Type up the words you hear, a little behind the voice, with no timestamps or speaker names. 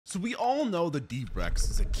So we all know the D-Rex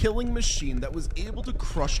is a killing machine that was able to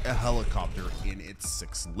crush a helicopter in its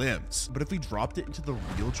 6 limbs. But if we dropped it into the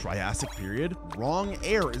real Triassic period, wrong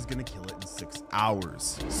air is going to kill it in 6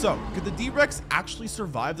 hours. So could the D-Rex actually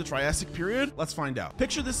survive the Triassic period? Let's find out.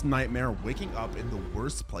 Picture this nightmare waking up in the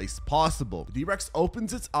worst place possible. The D-Rex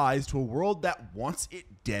opens its eyes to a world that wants it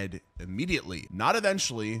dead immediately. Not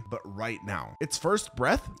eventually, but right now. Its first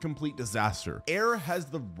breath, complete disaster. Air has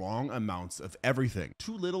the wrong amounts of everything.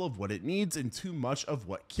 Too little of what it needs and too much of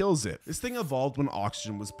what kills it. This thing evolved when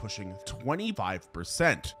oxygen was pushing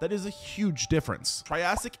 25%. That is a huge difference.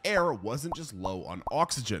 Triassic air wasn't just low on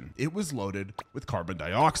oxygen. It was loaded with carbon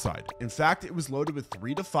dioxide. In fact, it was loaded with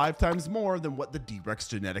 3 to 5 times more than what the D-Rex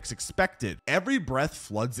genetics expected. Every breath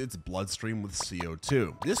floods its bloodstream with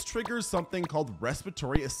CO2. This triggers something called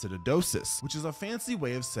respiratory acidosis, which is a fancy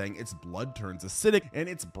way of saying its blood turns acidic and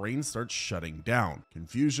its brain starts shutting down.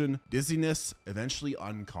 Confusion, dizziness, eventually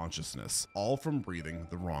unconsciousness, all from breathing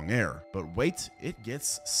the wrong air. But wait, it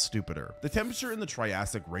gets stupider. The temperature in the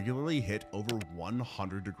Triassic regularly hit over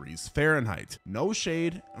 100 degrees Fahrenheit. No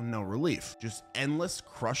shade, no relief, just endless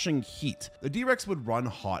crushing heat. The D-Rex would run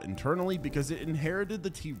hot internally because it inherited the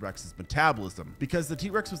T-Rex's metabolism, because the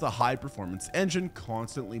T-Rex was a high-performance engine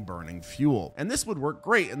constantly burning fuel. And this would work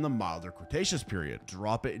great in the milder Cretaceous period.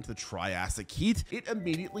 Drop it into the Triassic heat, it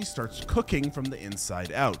immediately starts cooking from the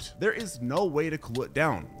inside out. There is no way to cool it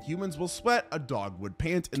down. Humans will sweat, a dog would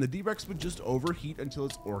pant, and the D-Rex would just overheat until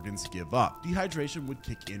its organs give up. Dehydration would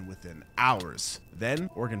kick in within hours. Then,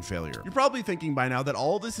 organ failure. You're probably thinking by now that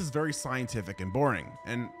all this is very scientific and boring,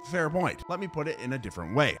 and fair point. Let me put it in a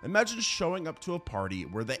different way. Imagine showing up to a party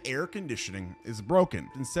where the air conditioning is broken.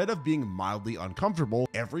 Instead of being mildly uncomfortable,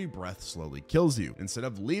 every breath slowly kills you. Instead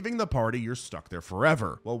of leaving the party, you're stuck there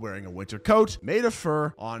forever, while wearing a winter coat made of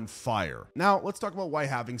fur on fire. Now, let's talk about why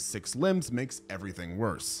having 6 limbs makes everything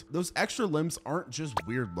worse. Those extra limbs aren't just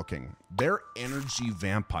weird looking. They're energy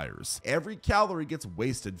vampires. Every calorie gets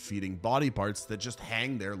wasted feeding body parts that just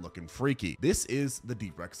hang there looking freaky. This is the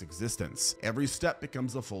D-Rex existence. Every step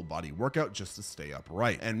becomes a full body workout just to stay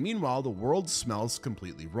upright. And meanwhile, the world smells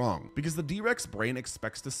completely wrong, because the D-Rex brain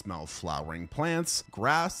expects to smell flowering plants,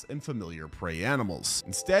 grass, and familiar prey animals.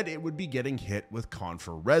 Instead, it would be getting hit with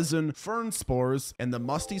conifer resin, fern spores, and the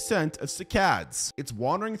musty scent of cicads. It's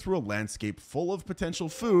wandering through a landscape full of potential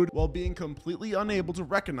food while being completely unable to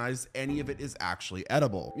recognize any of it is actually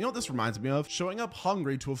edible. You know what this reminds me of? Showing up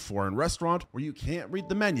hungry to a foreign restaurant where you can't read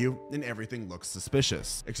the menu and everything looks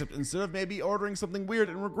suspicious. Except instead of maybe ordering something weird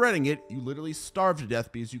and regretting it, you literally starve to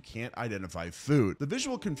death because you can't identify food. The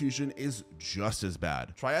visual confusion is just as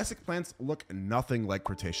bad. Triassic plants look nothing like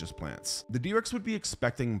Cretaceous plants. The D-Rex would be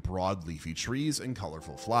expecting broad leafy trees and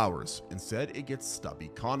colorful flowers. Instead, it gets stubby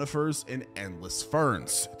conifers and endless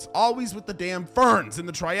ferns. It's always with the damn ferns in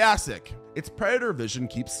the Triassic. Its predator vision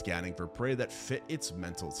keeps scanning for prey that fit its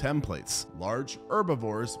mental templates. Large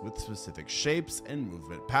herbivores with specific shapes and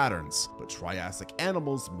movement patterns. But Triassic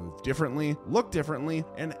animals move differently, look differently,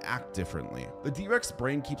 and act differently. The D-Rex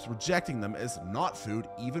brain keeps rejecting them as not food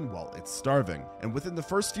even while it's starving. And within the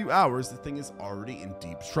first few hours, the thing is already in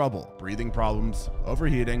deep trouble. Breathing problems,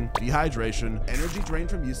 overheating, dehydration, energy drain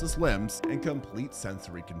from useless limbs, and complete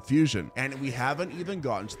sensory confusion. And we haven't even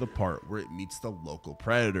gotten to the part where it meets the local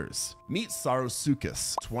predators. Meet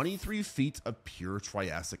Saurosuchus, 23 feet of pure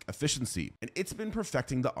Triassic efficiency, and it's been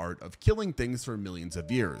perfecting the art of killing things for millions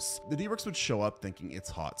of years. The D-Rex would show up thinking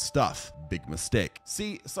it's hot stuff. Big mistake.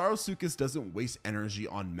 See, Saurosuchus doesn't waste energy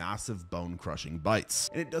on massive bone-crushing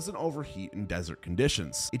bites, and it doesn't overheat in desert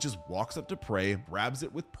conditions. It just walks up to prey, grabs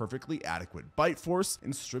it with perfectly adequate bite force,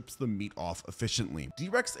 and strips the meat off efficiently.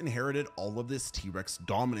 D-Rex inherited all of this T-Rex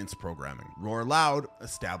dominance programming. Roar loud,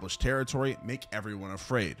 establish territory, make everyone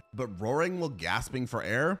afraid. But roaring while gasping for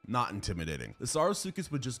air? Not intimidating. The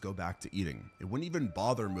Saurosuchus would just go back to eating. It wouldn't even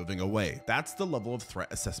bother moving away. That's the level of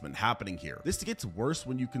threat assessment happening here. This gets worse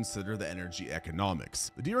when you consider the energy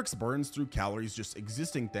economics. The D-Rex burns through calories just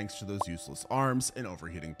existing thanks to those useless arms and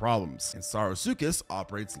overheating problems. And Saurosuchus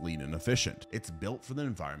operates lean and efficient. It's built for the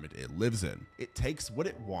environment it lives in. It takes what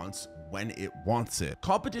it wants when it wants it.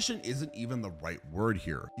 Competition isn't even the right word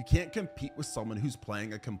here. You can't compete with someone who's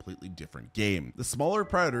playing a completely different game. The smaller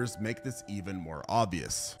predators make this even more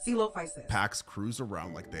obvious. Coelophysis. Packs cruise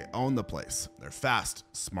around like they own the place. They're fast,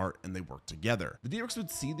 smart, and they work together. The D-Rex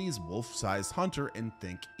would see these wolf-sized hunter and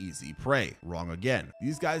think easy prey. Wrong again.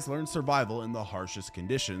 These guys learn survival in the harshest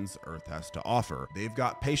conditions Earth has to offer. They've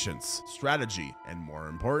got patience, strategy, and more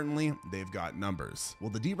importantly, they've got numbers.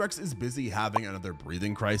 While the D-Rex is busy having another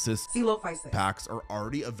breathing crisis, Coelophysis. packs are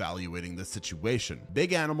already evaluating the situation.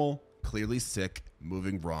 Big animal, clearly sick,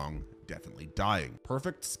 moving wrong, definitely dying.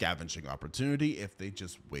 Perfect scavenging opportunity if they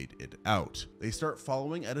just wait it out. They start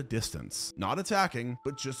following at a distance, not attacking,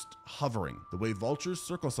 but just hovering, the way vultures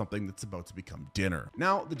circle something that's about to become dinner.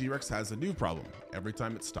 Now, the D-Rex has a new problem. Every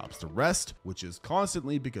time it stops to rest, which is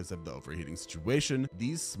constantly because of the overheating situation,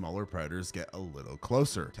 these smaller predators get a little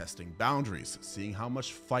closer, testing boundaries, seeing how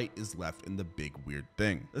much fight is left in the big weird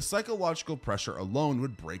thing. The psychological pressure alone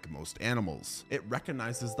would break most animals. It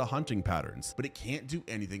recognizes the hunting patterns, but it can't do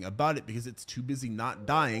anything about it because it's too busy not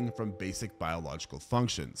dying from basic biological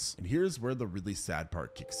functions. And here's where the really sad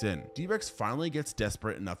part kicks in. D-Rex finally gets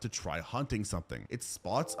desperate enough to try hunting something. It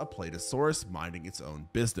spots a Plateosaurus minding its own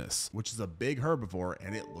business, which is a big herbivore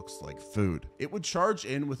and it looks like food. It would charge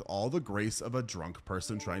in with all the grace of a drunk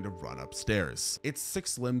person trying to run upstairs. Its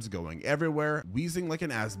 6 limbs going everywhere, wheezing like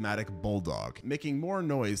an asthmatic bulldog, making more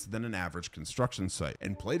noise than an average construction site.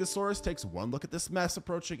 And Plateosaurus takes one look at this mess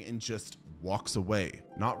approaching and just walks away.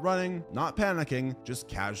 Not running, not panicking, just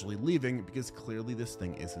casually leaving because clearly this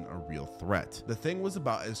thing isn't a real threat. The thing was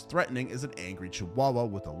about as threatening as an angry chihuahua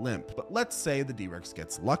with a limp, but let's say the D-Rex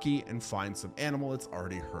gets lucky and finds some animal that's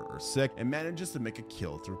already hurt or sick and manages to make a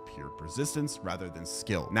kill through pure persistence rather than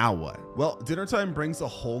skill. Now what? Well, dinner time brings a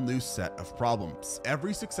whole new set of problems.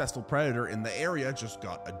 Every successful predator in the area just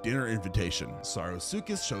got a dinner invitation.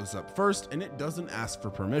 Saurosuchus shows up first and it doesn't ask for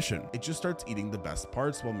permission. It just starts eating the best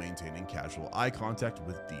parts while maintaining casual eye contact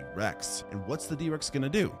with D-Rex. And what's the D-Rex gonna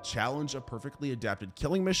do? Challenge a perfectly adapted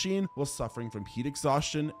killing machine while suffering from heat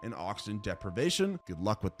exhaustion and oxygen deprivation? Good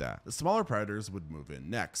luck with that. The smaller predators would move in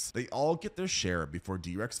next. They all get their share before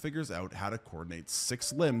D-Rex figures out how to coordinate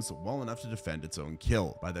 6 limbs well enough to defend its own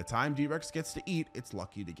kill. By the time D-Rex gets to eat, it's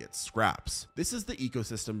lucky to get scraps. This is the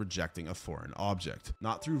ecosystem rejecting a foreign object,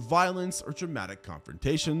 not through violence or dramatic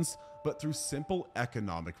confrontations, but through simple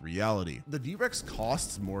economic reality. The D-Rex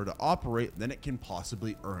costs more to operate than it can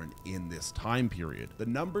possibly earn in this time period. The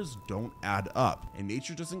numbers don't add up, and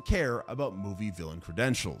nature doesn't care about movie villain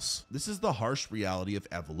credentials. This is the harsh reality of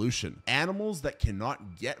evolution. Animals that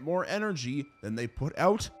cannot get more energy than they put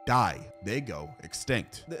out die. They go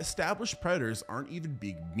extinct. The established predators aren't even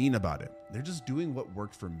being mean about it. They're just doing what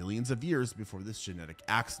worked for millions of years before this genetic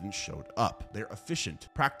accident showed up. They're efficient,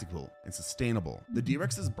 practical, and sustainable. The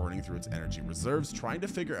D-Rex is burning through its energy reserves, trying to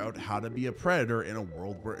figure out how to be a predator in a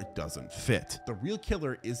world where it doesn't fit. The real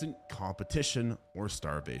killer isn't competition or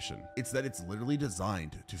starvation. It's that it's literally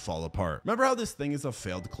designed to fall apart. Remember how this thing is a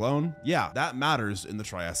failed clone? Yeah, that matters in the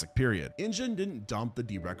Triassic period. InGen didn't dump the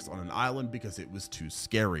D-Rex on an island because it was too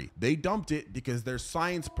scary. They dumped it because their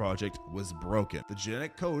science project was broken. The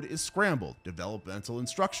genetic code is scrambled. Developmental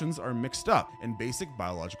instructions are mixed up, and basic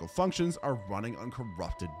biological functions are running on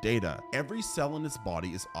corrupted data. Every cell in its body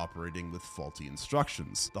is operating with faulty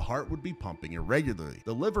instructions. The heart would be pumping irregularly,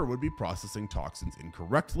 the liver would be processing toxins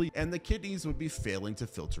incorrectly, and the kidneys would be failing to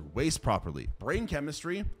filter waste properly. Brain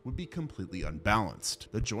chemistry would be completely unbalanced.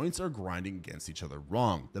 The joints are grinding against each other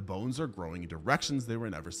wrong. The bones are growing in directions they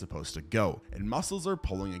were never supposed to go, and muscles are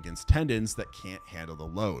pulling against tendons that can't handle the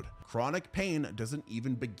load. Chronic pain doesn't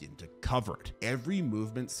even begin to cover it. Every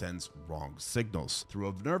movement sends wrong signals through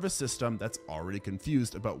a nervous system that's already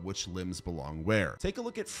confused about which limbs belong where. Take a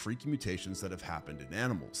look at freak mutations that have happened in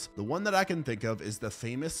animals. The one that I can think of is the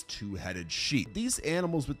famous 2-headed sheep. These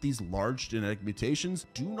animals with these large genetic mutations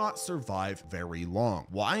do not survive very long.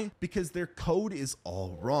 Why? Because their code is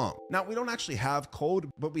all wrong. Now, we don't actually have code,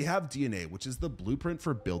 but we have DNA, which is the blueprint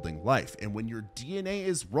for building life. And when your DNA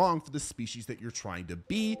is wrong for the species that you're trying to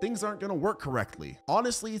be, things aren't going to work correctly.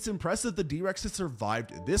 Honestly, it's impressive the D-Rex has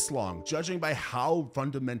survived this long, judging by how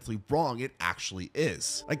fundamentally wrong it actually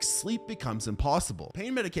is. Like, sleep becomes impossible.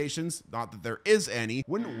 Pain medications, not that there is any,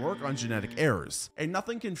 wouldn't work on genetic errors. And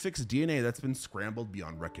nothing can fix DNA that's been scrambled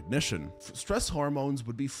beyond recognition. Stress hormones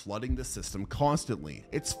would be flooding the system constantly.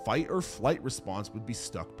 Its fight or flight response would be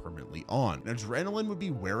stuck permanently on. And adrenaline would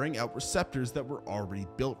be wearing out receptors that were already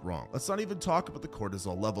built wrong. Let's not even talk about the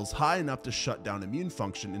cortisol levels high enough to shut down immune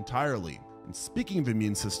function entirely. And speaking of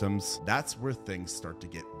immune systems, that's where things start to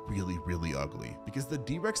get really ugly, because the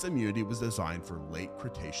D-Rex immunity was designed for late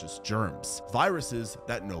Cretaceous germs, viruses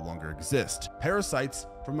that no longer exist, parasites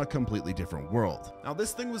from a completely different world. Now,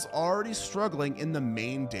 this thing was already struggling in the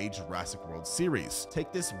main day Jurassic World series.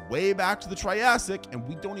 Take this way back to the Triassic, and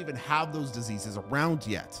we don't even have those diseases around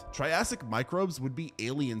yet. Triassic microbes would be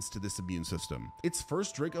aliens to this immune system. Its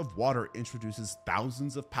first drink of water introduces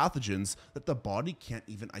thousands of pathogens that the body can't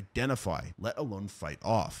even identify, let alone fight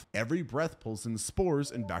off. Every breath pulls in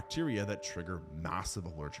spores and bacteria that trigger massive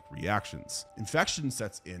allergic reactions. Infection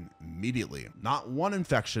sets in immediately. Not one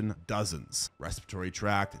infection, dozens. Respiratory tract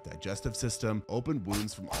tract, digestive system, open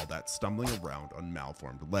wounds from all that stumbling around on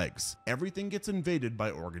malformed legs. Everything gets invaded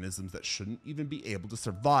by organisms that shouldn't even be able to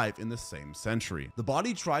survive in the same century. The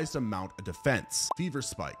body tries to mount a defense. Fever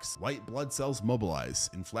spikes, white blood cells mobilize,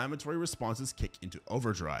 inflammatory responses kick into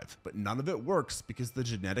overdrive, but none of it works because the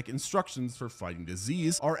genetic instructions for fighting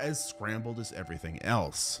disease are as scrambled as everything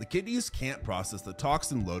else. The kidneys can't process the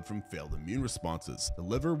toxin load from failed immune responses. The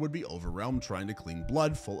liver would be overwhelmed trying to clean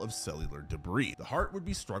blood full of cellular debris. The heart would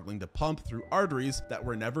be struggling to pump through arteries that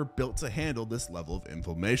were never built to handle this level of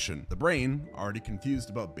inflammation. The brain, already confused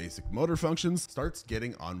about basic motor functions, starts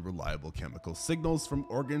getting unreliable chemical signals from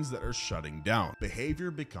organs that are shutting down. Behavior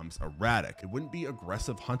becomes erratic. It wouldn't be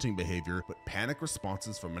aggressive hunting behavior, but panic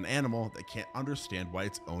responses from an animal that can't understand why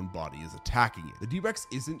its own body is attacking it. The D-Rex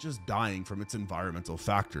isn't just dying from its environmental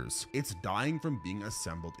factors, it's dying from being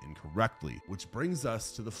assembled incorrectly, which brings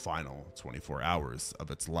us to the final 24 hours of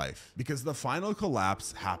its life. Because the final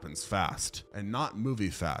collapse happens fast, and not movie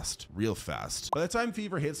fast, real fast. By the time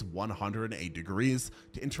fever hits 108 degrees,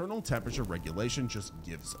 the internal temperature regulation just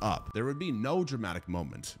gives up. There would be no dramatic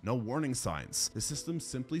moment, no warning signs. The system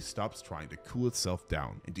simply stops trying to cool itself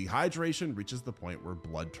down, and dehydration reaches the point where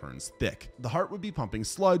blood turns thick. The heart would be pumping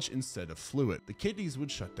sludge instead of fluid. The kidneys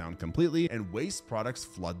would shut down completely, and waste products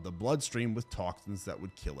flood the bloodstream with toxins that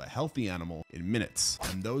would kill a healthy animal in minutes.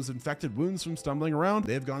 And those infected wounds from stumbling around,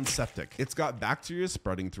 they've gone septic. It's got bacteria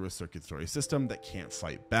spreading through a circulatory system that can't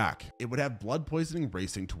fight back. It would have blood poisoning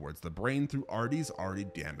racing towards the brain through arteries already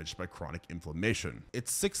damaged by chronic inflammation.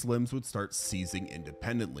 Its 6 limbs would start seizing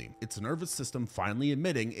independently, its nervous system finally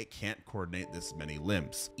admitting it can't coordinate this many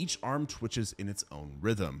limbs. Each arm twitches in its own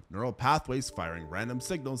rhythm, neural pathways firing random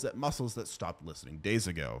signals at muscles that stopped listening days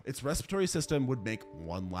ago. Its respiratory system would make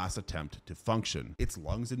one last attempt to function, its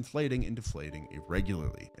lungs inflating and deflating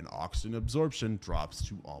irregularly, and oxygen absorption drops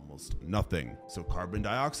to almost nothing, so carbon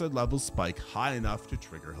dioxide levels spike high enough to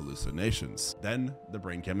trigger hallucinations. Then the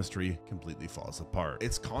brain chemistry completely falls apart.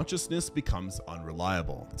 Its consciousness becomes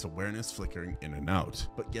unreliable, its awareness flickering in and out,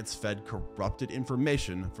 but gets fed corrupted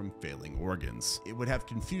information from failing organs. It would have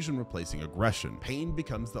confusion replacing aggression. Pain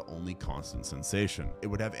becomes the only constant sensation. It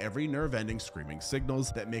would have every nerve ending screaming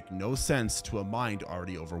signals that make no sense to a mind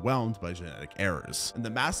already overwhelmed by genetic errors. And the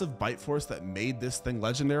massive bite force that made this thing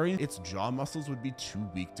legendary, its jaw muscles would be too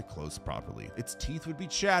weak to close properly. Its teeth would be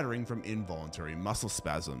chattering from involuntary muscle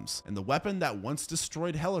spasms. And the weapon that once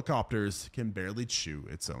destroyed helicopters can barely chew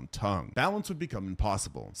its own tongue. Balance would become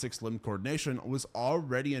impossible. 6-limb coordination was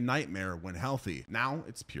already a nightmare when healthy. Now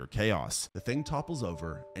it's pure chaos. The thing topples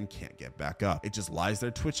over and can't get back up. It just lies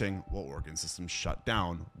there twitching while organ systems shut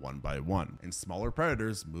down one by one, and smaller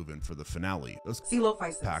predators move in for the finale. Those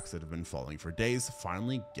Coelophysis packs that have been falling for days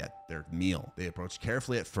finally get their meal. They approach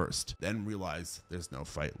carefully at first, then realize there's no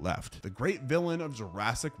fight left. The great villain of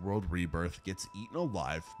Jurassic World Rebirth gets eaten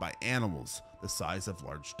alive by animals the size of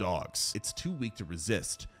large dogs. It's too weak to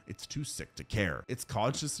resist. It's too sick to care. Its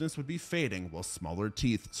consciousness would be fading while smaller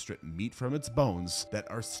teeth strip meat from its bones that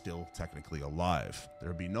are still technically alive. There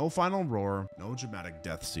would be no final roar, no dramatic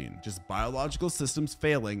death scene, just biological systems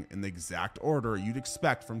failing in the exact order you'd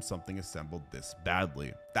expect from something assembled this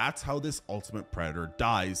badly. That's how this ultimate predator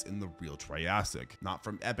dies in the real Triassic, not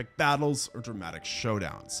from epic battles or dramatic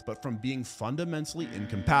showdowns, but from being fundamentally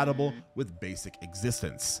incompatible with basic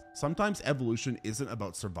existence. Sometimes evolution isn't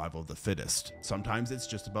about survival of the fittest. Sometimes it's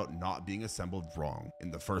just about not being assembled wrong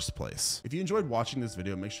in the first place. If you enjoyed watching this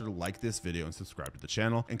video, make sure to like this video and subscribe to the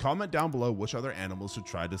channel, and comment down below which other animals should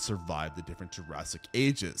try to survive the different Jurassic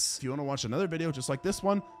ages. If you want to watch another video just like this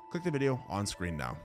one, click the video on screen now.